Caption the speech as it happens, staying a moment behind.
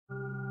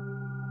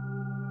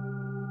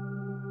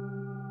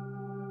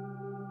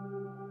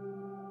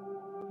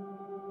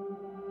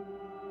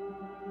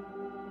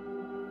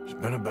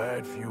Been a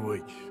bad few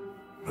weeks,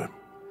 but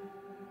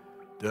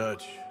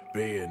Dutch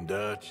being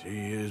Dutch,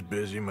 he is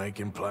busy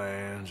making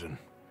plans, and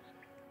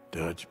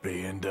Dutch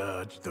being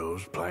Dutch,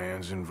 those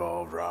plans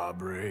involve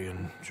robbery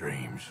and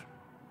dreams.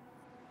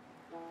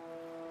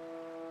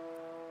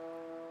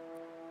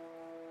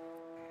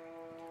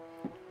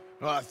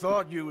 Well, I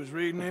thought you was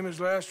reading him his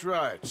last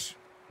rites.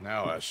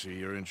 Now I see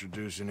you're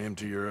introducing him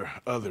to your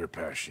other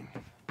passion.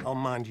 I'll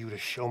mind you to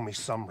show me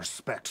some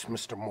respect,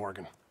 Mr.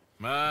 Morgan.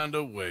 Mind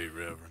away,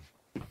 Reverend.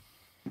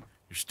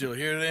 You're still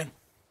here, then?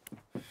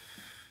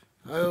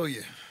 I owe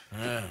you.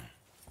 Yeah.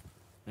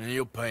 And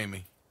you'll pay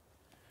me.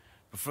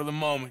 But for the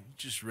moment,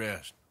 just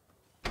rest.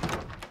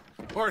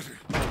 Arthur,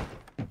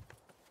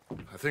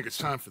 I think it's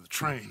time for the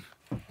train.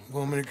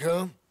 Want me to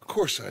come? Of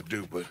course I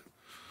do, but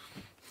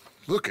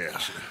look at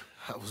you.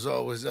 I was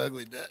always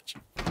ugly, Dutch.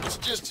 It's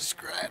just a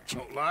scratch.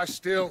 Don't lie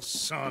still,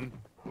 son.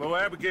 Hello,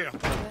 Abigail.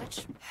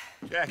 Dutch,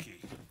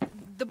 Jackie.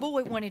 the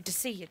boy wanted to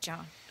see you,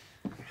 John.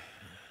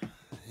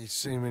 He's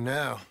seen me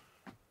now.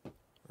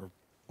 Or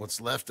what's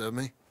left of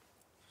me.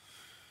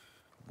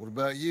 What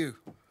about you?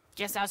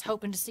 Guess I was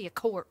hoping to see a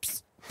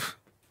corpse.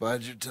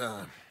 Bide your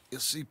time.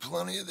 You'll see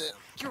plenty of them.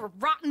 You're a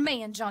rotten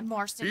man, John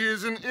Marston. He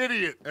is an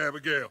idiot,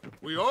 Abigail.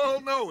 We all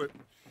know it.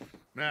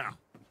 Now,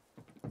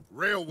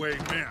 railway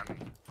men.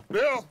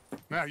 Bill,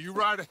 now you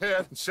ride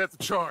ahead and set the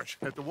charge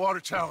at the water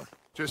tower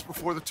just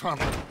before the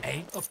tunnel.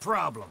 Ain't a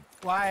problem.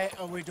 Why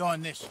are we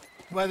doing this?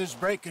 Weather's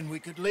breaking, we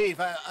could leave.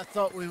 I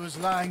thought we was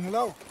lying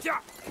low. Yeah,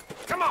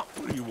 come on.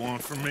 What do you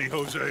want from me,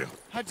 Hosea?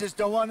 I just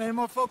don't want any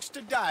more folks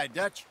to die,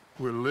 Dutch.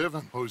 We're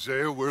living,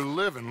 Hosea, we're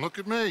living. Look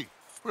at me.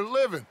 We're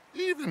living,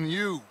 even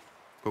you.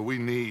 But we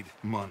need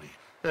money.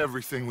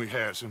 Everything we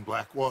has in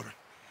Blackwater.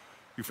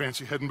 You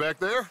fancy heading back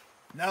there?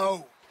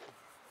 No.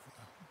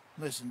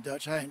 Listen,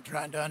 Dutch, I ain't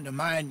trying to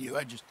undermine you.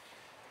 I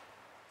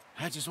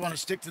just want to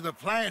stick to the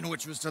plan,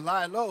 which was to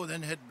lie low,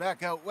 then head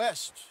back out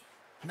west.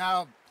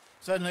 Now,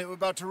 suddenly we're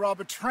about to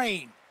rob a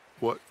train.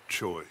 What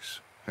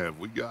choice have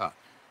we got?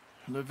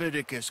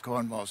 Leviticus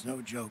Cornwall's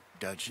no joke,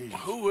 Dutch.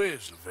 Who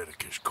is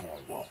Leviticus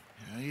Cornwall?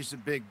 He's a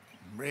big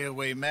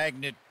railway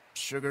magnate,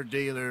 sugar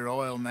dealer,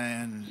 oil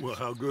man. Well,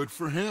 how good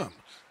for him.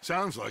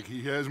 Sounds like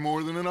he has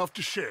more than enough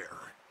to share.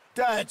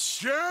 Dutch!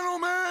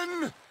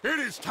 Gentlemen, it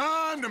is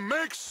time to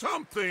make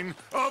something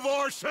of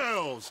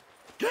ourselves.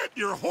 Get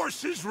your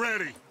horses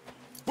ready.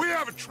 We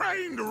have a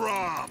train to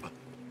rob.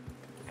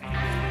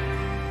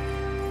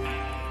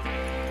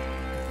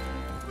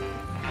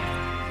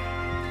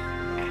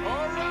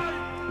 All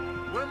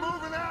right, we're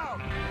moving out.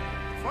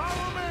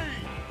 Follow me.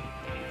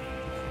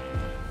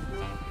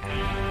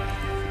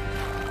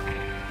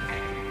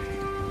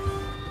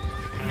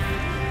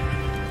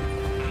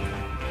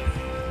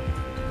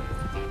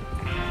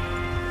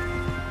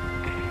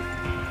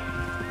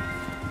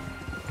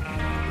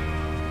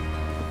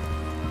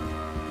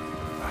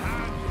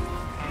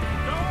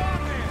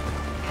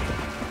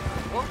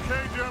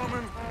 Okay,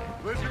 gentlemen,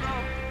 listen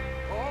up,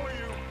 all of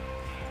you.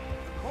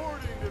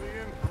 According to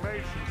the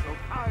information so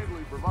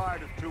kindly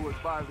provided to us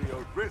by the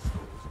O'Driscolls,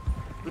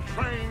 the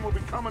train will be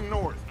coming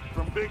north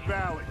from Big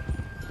Valley.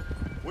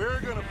 We're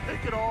gonna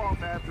pick it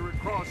off after it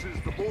crosses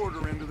the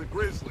border into the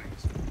Grizzlies.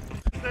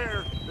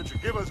 There, that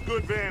should give us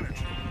good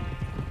vantage.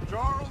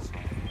 Charles,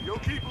 you'll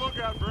keep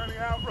lookout for any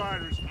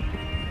outriders.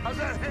 How's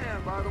that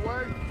hand, by the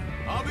way?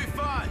 I'll be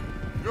fine.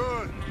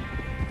 Good.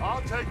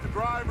 I'll take the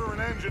driver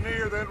and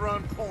engineer, then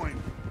run point.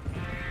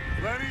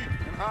 Lenny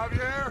and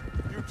Javier,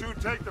 you two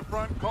take the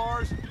front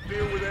cars,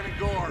 deal with any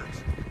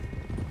guards.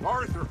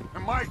 Arthur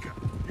and Micah,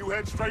 you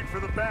head straight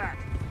for the back.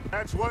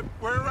 That's what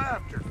we're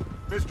after.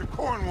 Mr.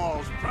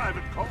 Cornwall's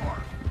private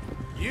car.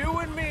 You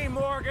and me,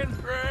 Morgan.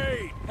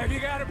 Great. Have you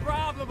got a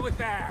problem with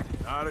that?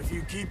 Not if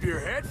you keep your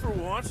head for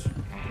once.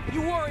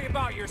 You worry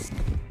about your...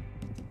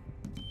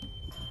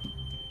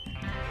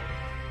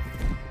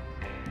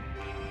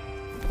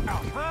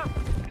 huh?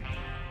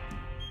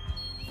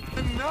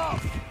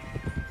 Enough!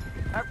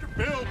 After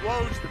Bill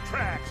blows the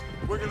tracks,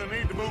 we're gonna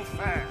need to move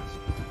fast.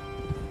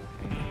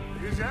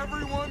 Is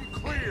everyone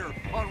clear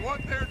on what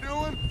they're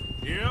doing?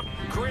 Yep.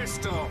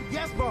 Crystal.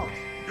 Yes, boss.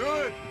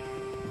 Good.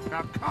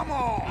 Now come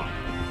on.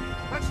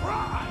 Let's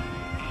ride.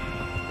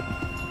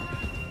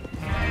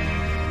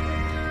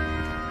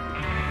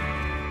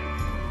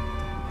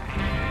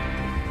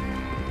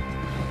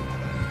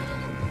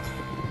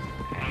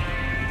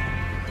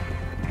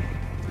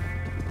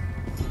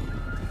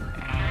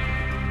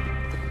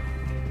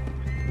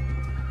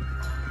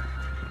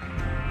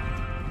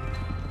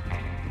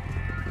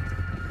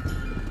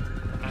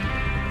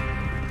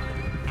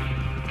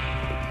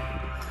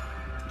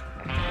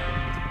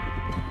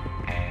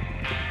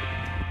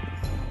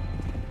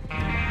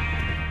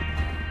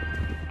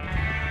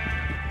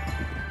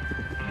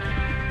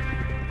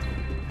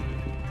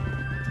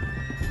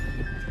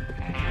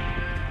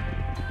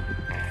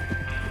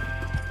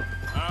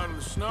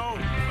 Snow,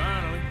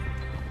 finally.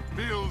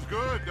 Feels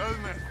good,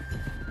 doesn't it?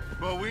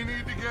 But we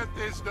need to get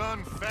this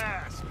done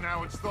fast.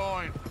 Now it's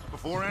thawing,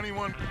 before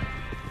anyone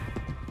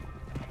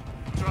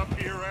up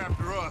here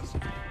after us.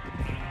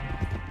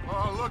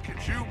 Oh, look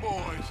at you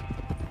boys.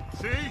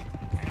 See?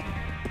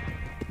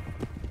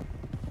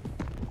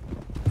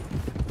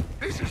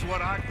 This is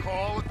what I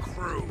call a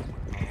crew.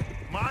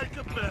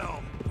 Micah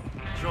Bell,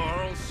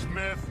 Charles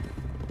Smith,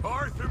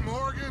 Arthur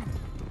Morgan,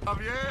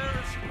 Javier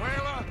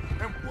Escuela,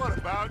 and what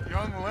about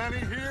young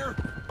Lenny here?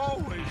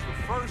 Always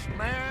the first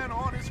man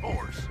on his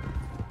horse.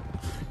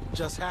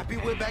 Just happy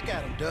we're back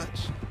at him,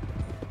 Dutch.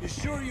 You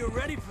sure you're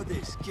ready for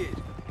this, kid?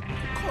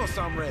 Of course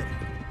I'm ready.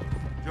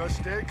 Just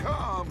stay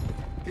calm.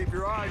 Keep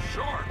your eyes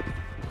sharp.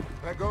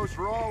 That goes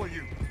for all of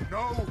you.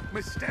 No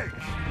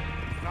mistakes.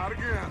 Not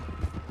again.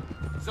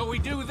 So we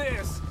do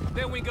this,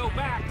 then we go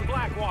back to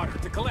Blackwater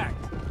to collect.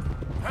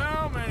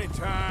 How many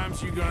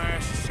times you gonna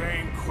ask the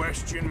same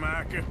question,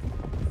 Micah?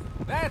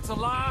 That's a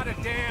lot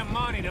of damn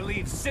money to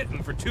leave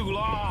sitting for too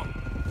long.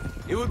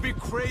 It would be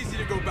crazy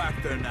to go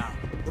back there now.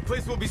 The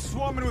place will be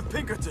swarming with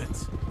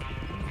Pinkertons.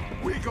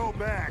 We go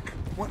back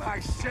when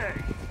I say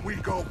we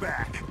go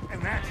back,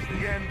 and that's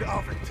the end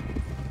of it.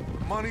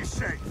 The money's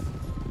safe.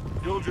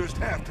 You'll just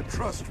have to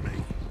trust me.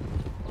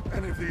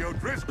 And if the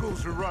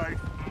O'Driscolls are right,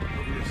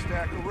 there'll be a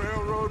stack of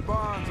railroad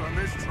bonds on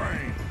this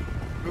train.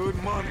 Good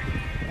money,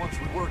 once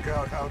we work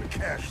out how to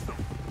cash them.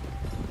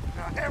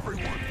 Now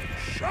everyone,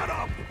 shut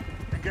up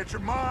and get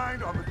your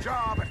mind on the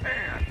job at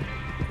hand.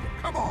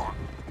 Come on.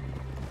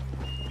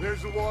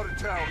 There's the water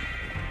tower.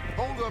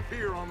 Hold up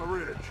here on the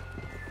ridge.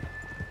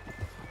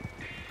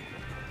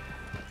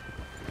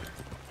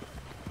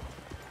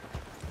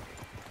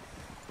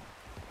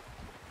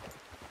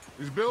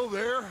 Is Bill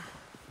there?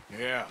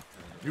 Yeah.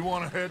 You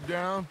want to head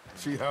down,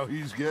 see how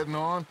he's getting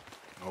on?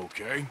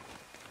 Okay.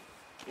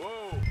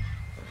 Whoa!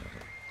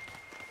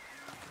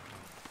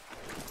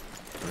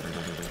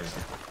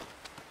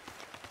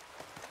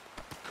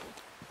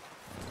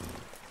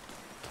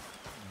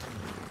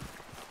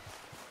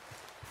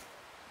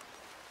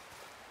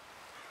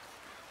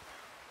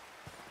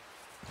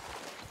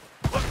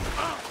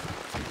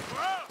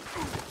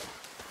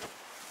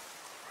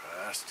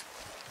 Christ.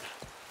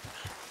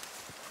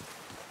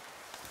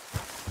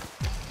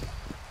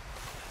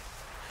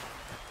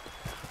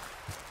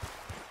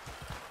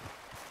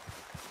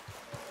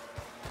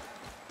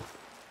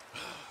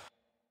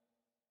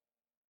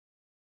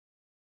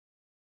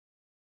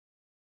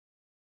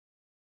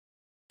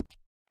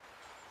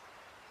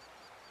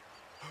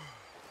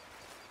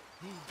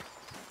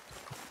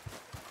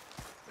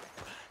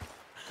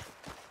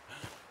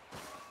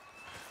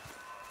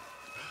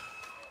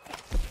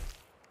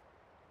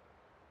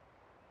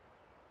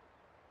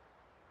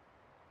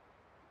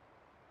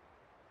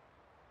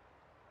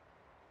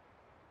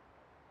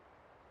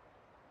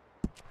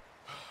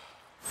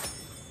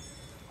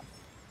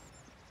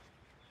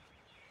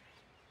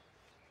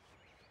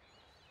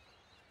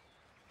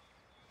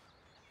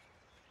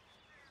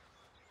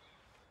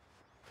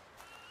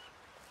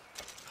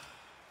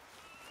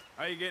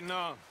 How you getting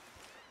on?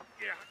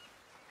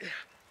 Yeah,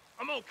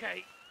 I'm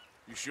okay.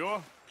 You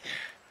sure?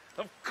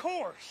 Of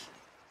course.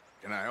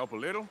 Can I help a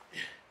little?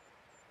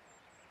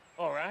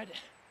 All right.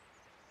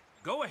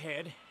 Go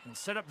ahead and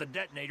set up the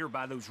detonator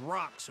by those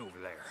rocks over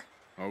there.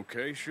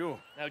 Okay, sure.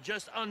 Now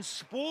just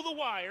unspool the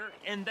wire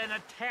and then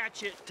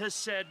attach it to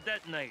said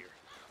detonator.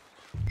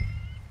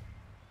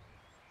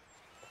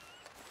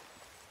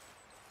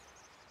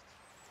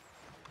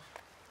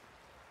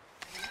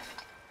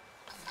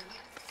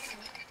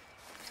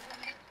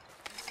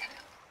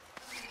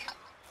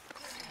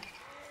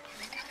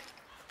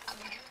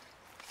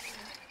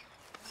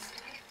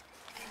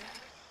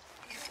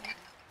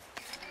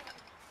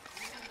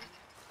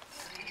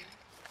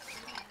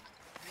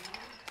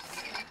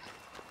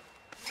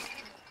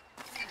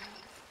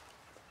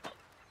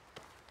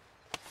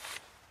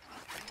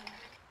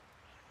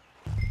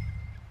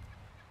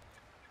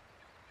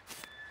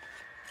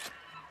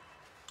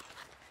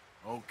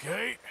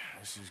 Okay,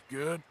 this is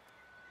good.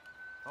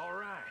 All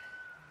right.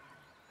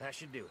 That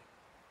should do it.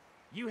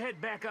 You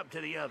head back up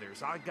to the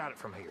others. I got it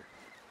from here.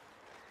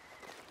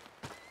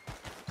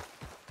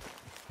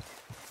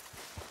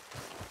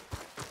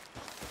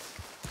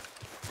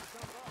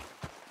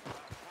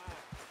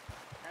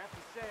 Have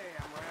to say,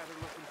 I'm rather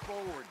looking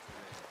forward to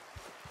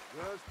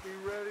this. Just be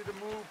ready to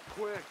move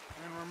quick,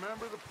 and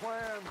remember the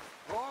plan.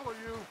 All of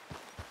you,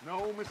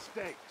 no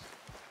mistakes.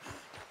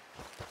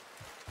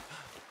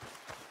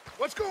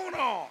 What's going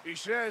on? He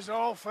says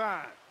all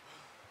fine.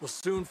 We'll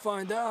soon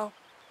find out.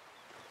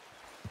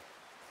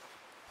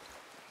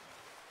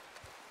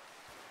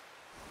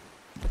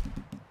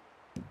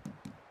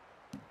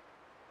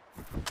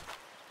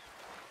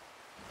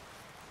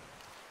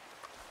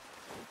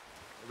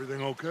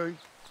 Everything okay?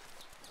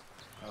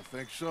 I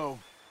think so.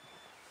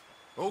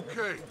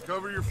 Okay,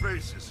 cover your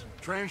faces.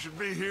 Train should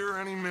be here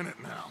any minute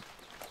now.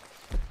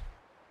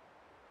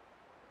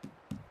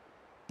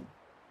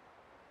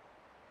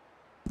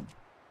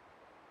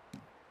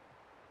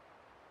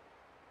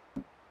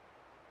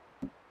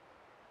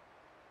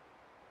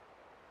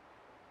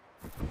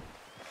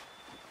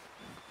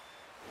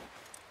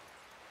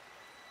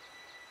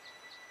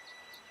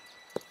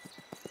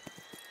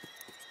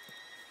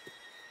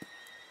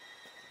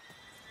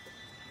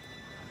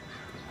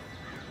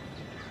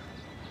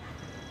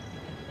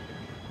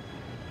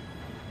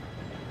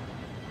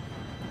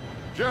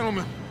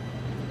 Gentlemen,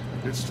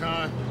 it's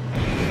time.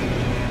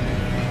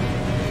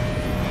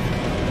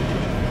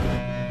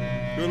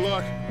 Good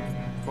luck,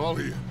 all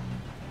of you.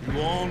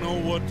 You all know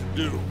what to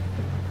do.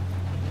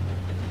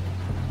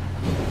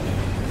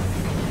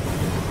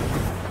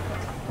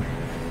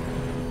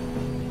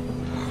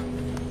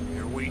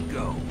 Here we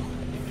go.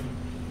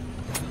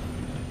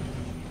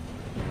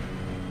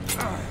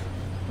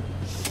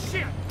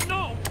 Shit!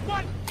 No!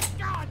 What?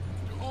 God!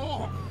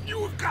 Oh, you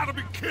have got to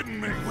be kidding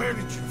me! Where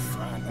did you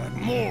find that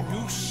moron?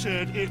 You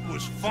said it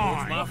was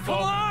fine. It's my fault.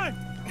 Come on!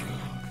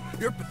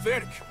 You're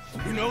pathetic.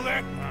 You know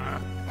that?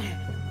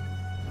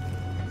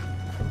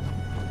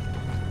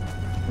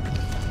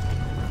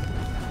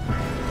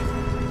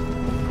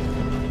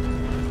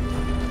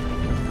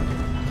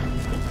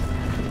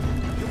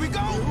 Here we go!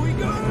 Here we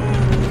go!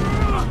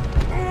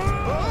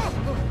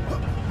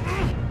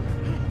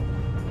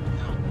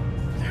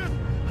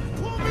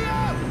 Pull me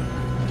up!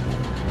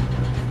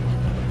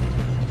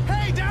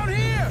 Hey, down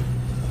here!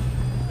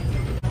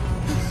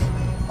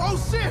 Oh,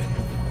 shit!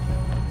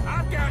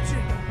 I've got you.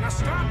 Now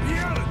stop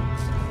yelling.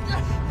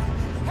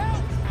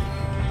 Help!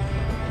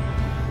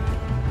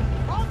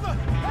 Arthur,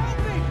 help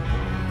me!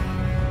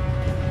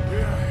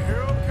 Yeah,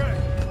 you're okay.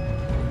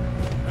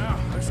 Now,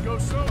 let's go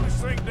slow this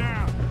thing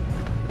down.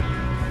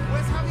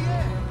 Where's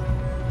Javier?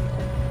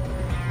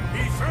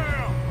 He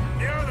fell.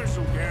 The others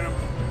will get him.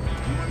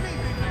 You and me,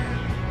 big man.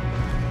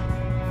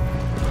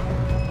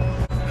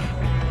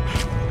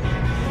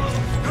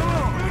 Come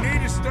on, we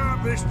need to stop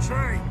this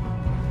train.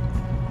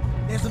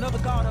 There's another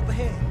guard up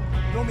ahead.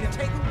 You want me to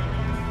take him?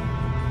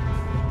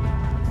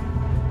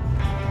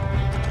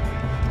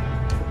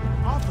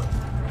 Arthur,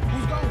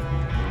 who's going?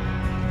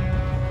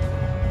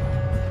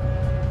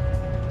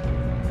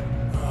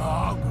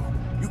 I'll go.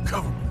 You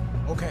cover me.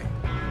 Okay.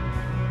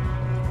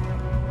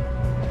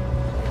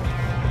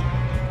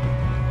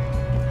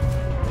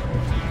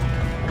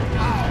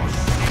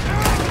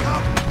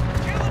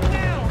 Kill him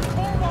down!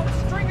 Cornwall will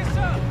string us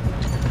up!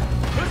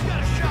 Who's got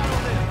a shot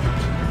on them?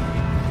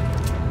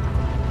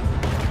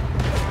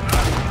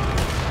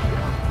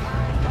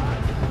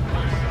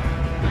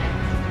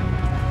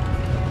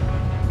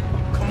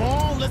 Come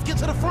on, let's get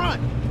to the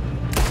front.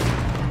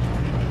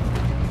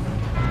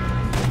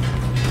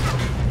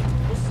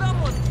 Will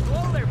someone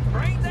blow their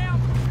brains out?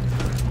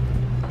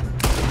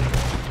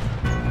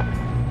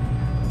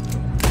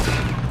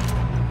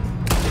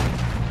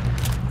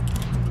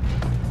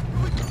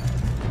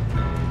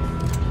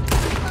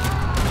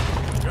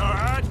 You all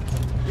right?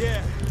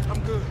 Yeah, I'm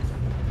good.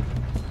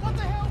 What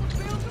the hell was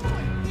Bill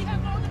doing? He had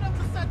long enough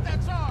to set that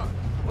charge.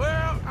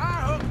 Well,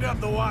 I hooked up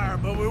the wire,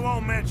 but we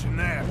won't mention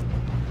that.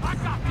 I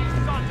got these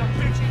sons of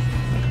bitches!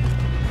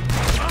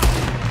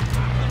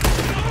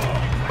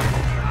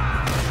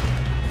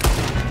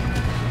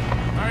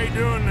 How you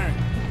doing there?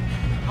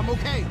 I'm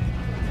okay.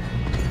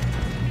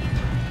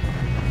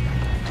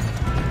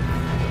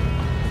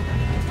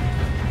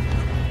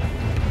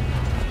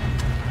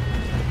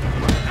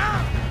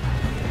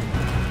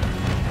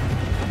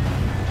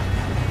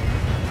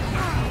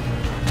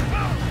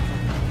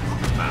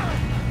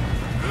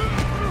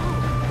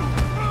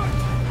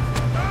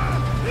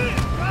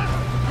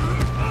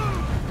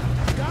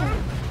 Got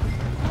him?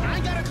 I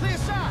ain't got a clear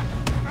shot.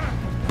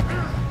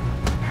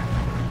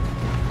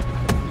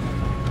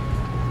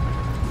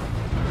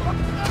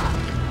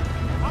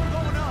 I'm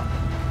going up.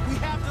 We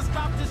have to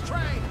stop this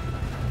train.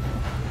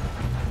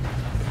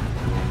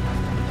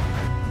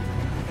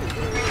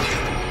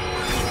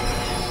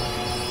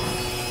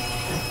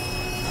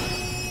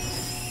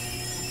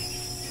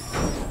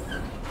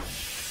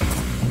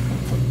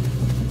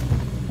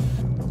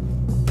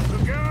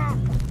 Look out!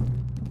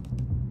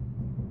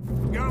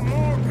 Got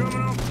more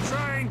coming off the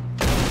train.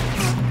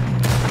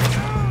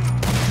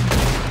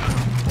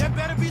 There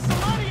better be some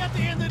money at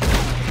the end of the day.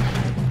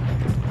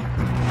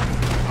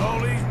 All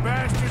these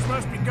bastards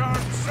must be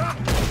guarding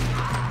something.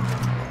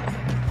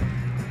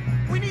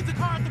 We need the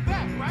car at the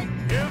back, right?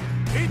 Yep,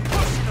 keep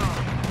pushing on.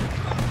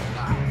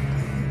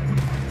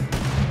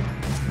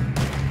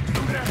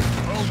 Look at that,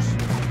 folks.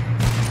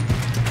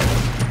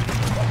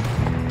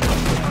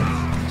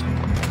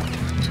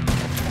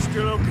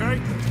 Still okay?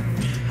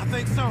 I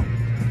think so.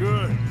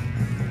 Good.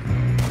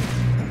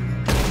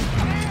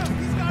 Damn,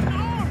 he's got an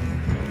arm.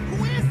 Who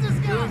is this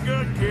guy? Doing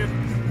good, kid.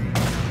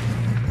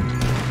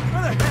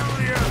 Where the hell are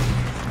the others?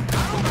 I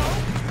don't know.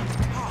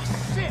 Oh,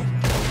 shit.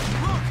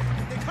 Look,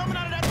 they're coming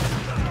out of that...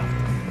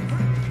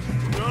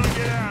 We're gonna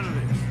get out of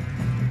this.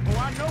 Oh,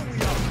 I know we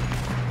are.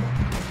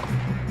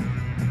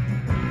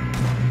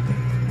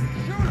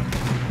 Shoot him.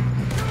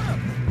 Shoot him.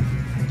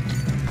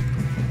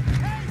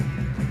 Hey,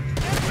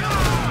 let's go.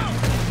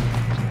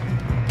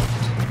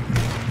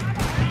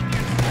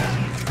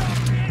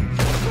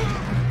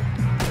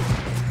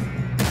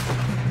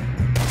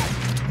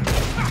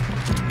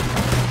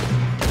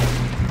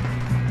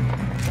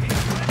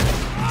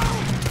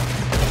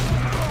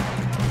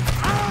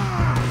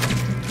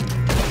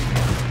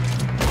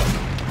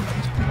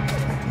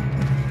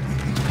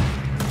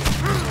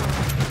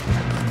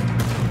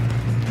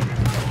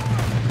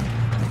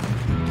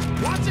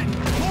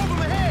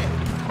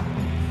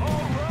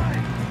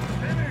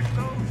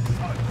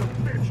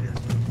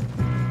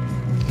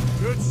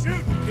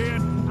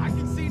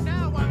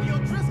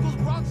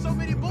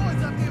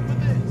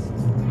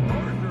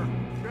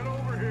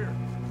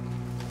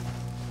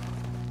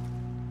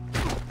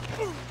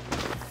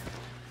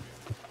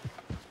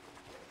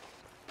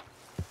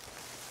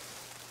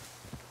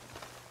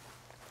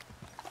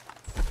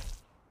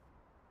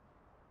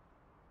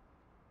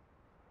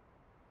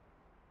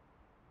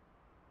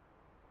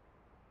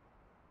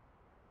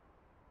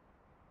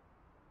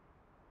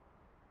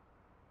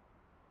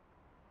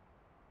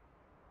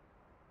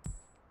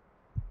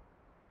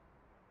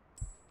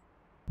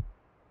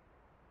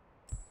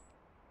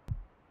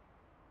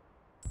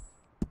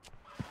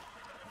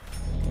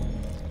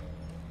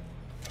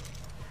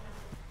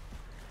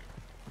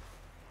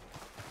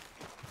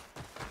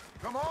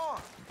 come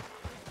on.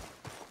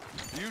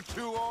 You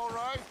two all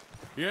right?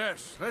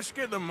 Yes, let's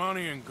get the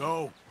money and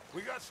go.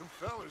 We got some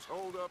fellas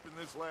holed up in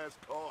this last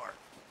car.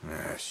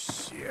 Ah,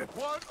 shit.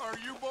 What are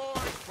you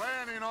boys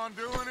planning on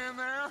doing in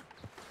there?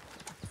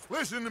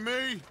 Listen to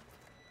me.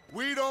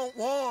 We don't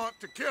want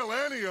to kill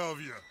any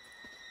of you.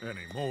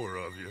 Any more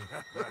of you.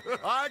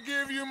 I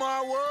give you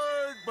my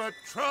word, but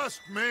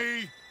trust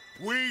me,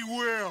 we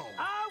will.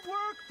 I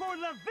work for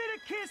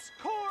Leviticus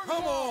Cornwall.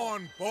 Come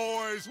on,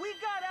 boys. We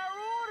got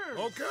our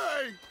orders.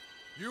 Okay.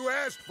 You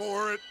asked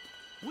for it.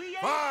 We ain't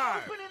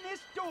 5, opening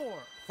this door.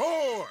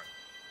 4,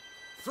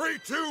 3,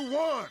 2,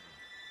 1.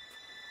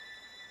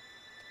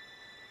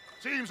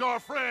 Seems our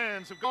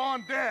friends have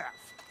gone deaf.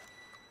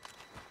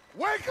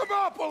 Wake them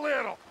up a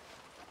little.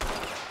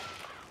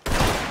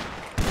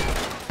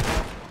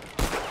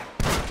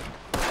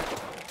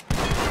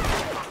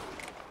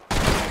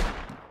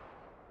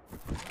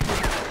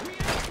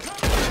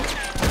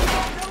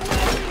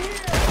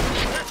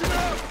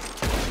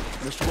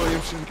 Mr.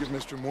 Williamson, give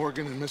Mr.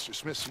 Morgan and Mr.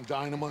 Smith some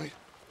dynamite.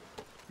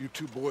 You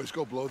two boys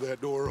go blow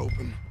that door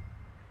open.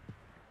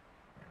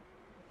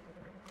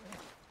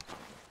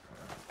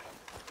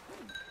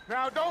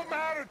 Now, don't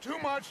matter too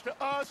much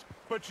to us,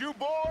 but you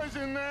boys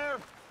in there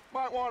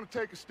might want to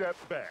take a step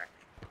back.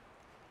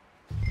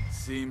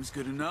 Seems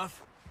good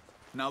enough.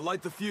 Now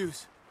light the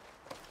fuse.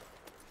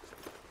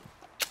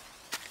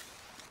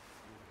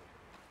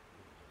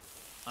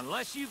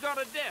 Unless you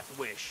got a death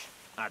wish,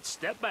 I'd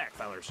step back,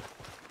 fellers.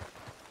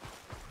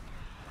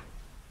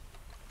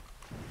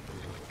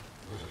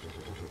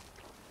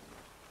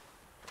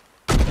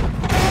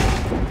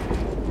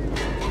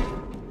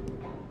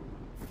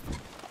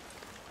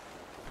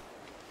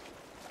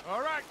 All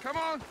right, come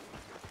on.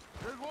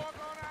 Just walk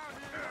on out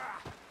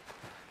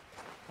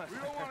here. We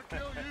don't want to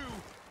kill you.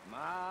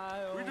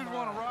 We just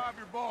want to rob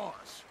your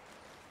boss.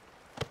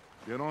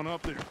 Get on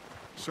up there.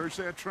 Search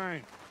that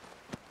train.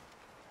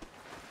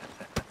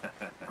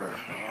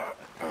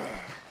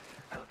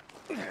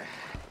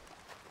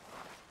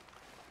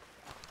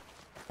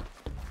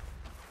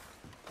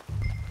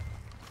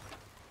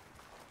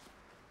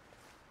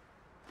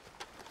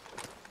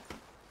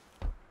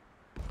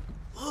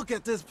 Look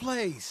at this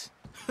place.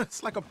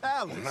 It's like a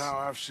palace. Now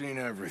I've seen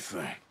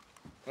everything.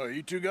 Oh,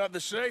 you two got the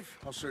safe?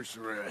 I'll search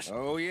the rest.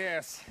 Oh,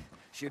 yes.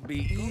 Should be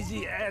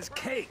easy as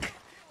cake.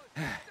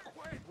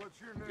 What's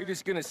your name? You're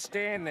just gonna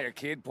stand there,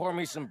 kid. Pour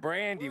me some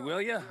brandy,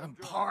 will you? I'm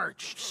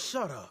parched.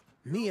 Shut up.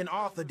 Me and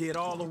Arthur did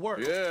all the work.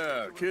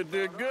 Yeah, kid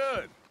did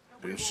good.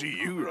 Didn't see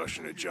you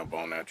rushing to jump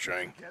on that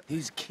train.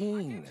 He's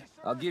keen.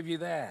 I'll give you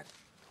that.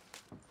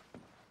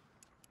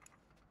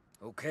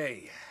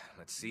 Okay,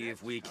 let's see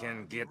if we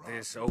can get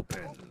this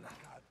open.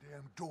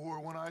 Goddamn door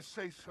when I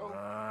say so. Come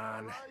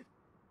on. Right?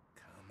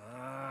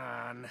 Come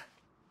on.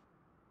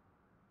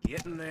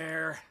 Get in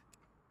there.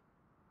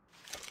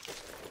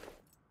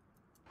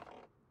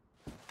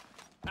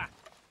 Ah.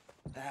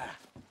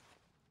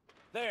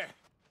 There.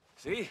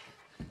 See?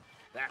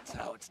 That's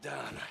how it's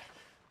done.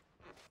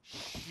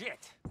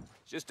 Shit.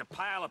 It's just a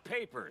pile of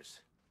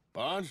papers.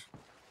 Bonds?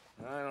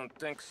 I don't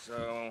think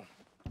so.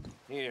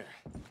 Here.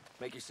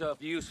 Make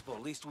yourself useful.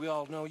 At least we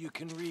all know you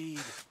can read.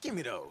 Give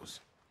me those.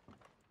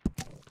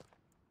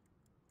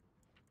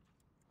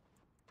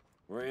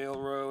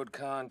 Railroad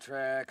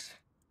contracts,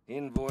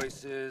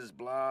 invoices,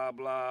 blah,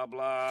 blah,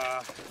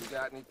 blah. You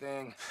got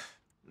anything?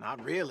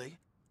 Not really.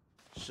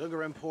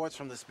 Sugar imports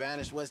from the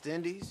Spanish West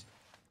Indies.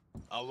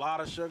 A lot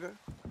of sugar.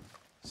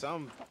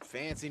 Some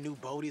fancy new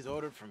boat he's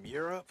ordered from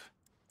Europe.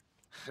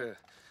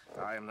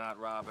 I am not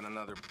robbing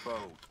another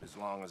boat as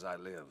long as I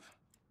live.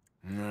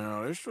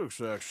 No, this looks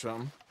like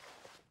something.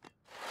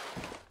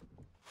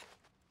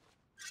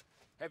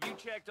 Have you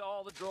checked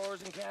all the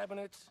drawers and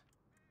cabinets?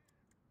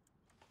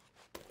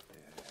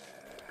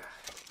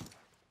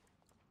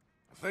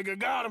 I think I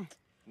got him.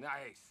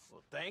 Nice.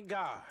 Well, thank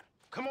God.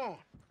 Come on.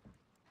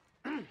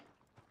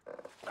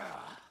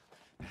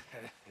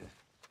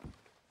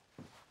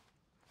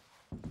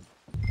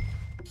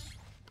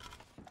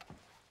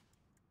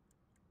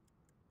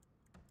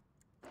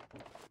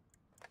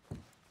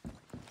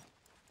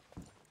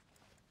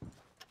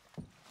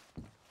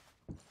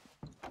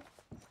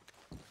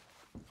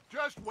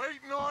 Just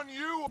waiting on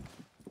you.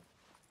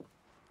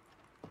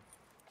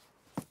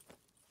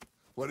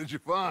 What did you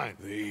find?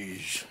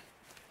 These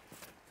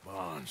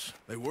bonds.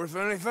 They worth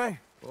anything?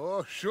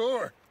 Oh,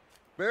 sure.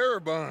 Bearer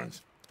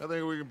bonds. I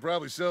think we can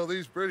probably sell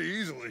these pretty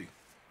easily.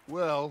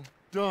 Well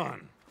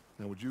done.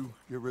 Now, would you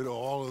get rid of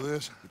all of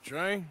this? The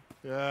train?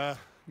 Yeah,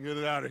 get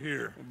it out of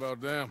here. What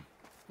about them?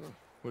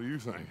 What do you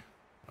think?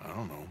 I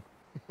don't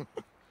know.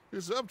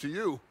 It's up to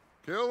you.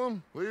 Kill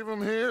them, leave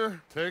them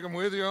here, take them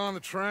with you on the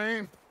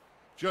train.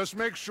 Just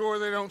make sure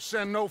they don't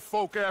send no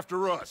folk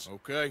after us.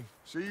 Okay.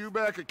 See you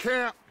back at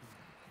camp.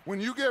 When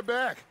you get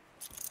back,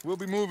 we'll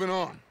be moving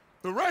on.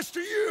 The rest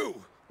of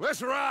you,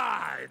 let's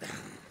ride!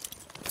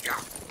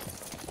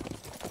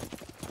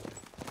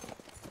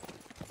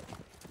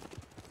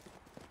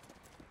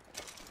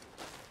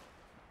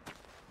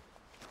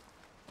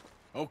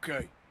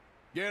 Okay.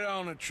 Get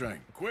on the train.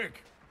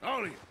 Quick.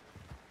 All of you.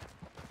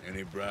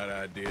 Any bright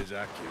ideas,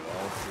 I kill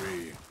all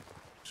three.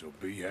 So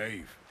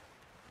behave.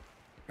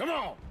 Come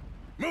on!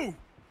 Move!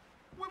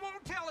 We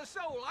won't tell a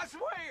soul, I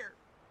swear!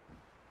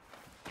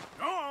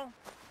 Go on!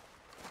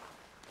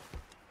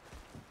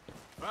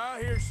 If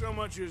I hear so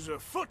much as a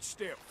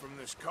footstep from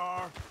this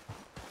car,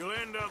 you'll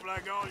end up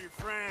like all your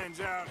friends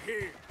out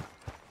here.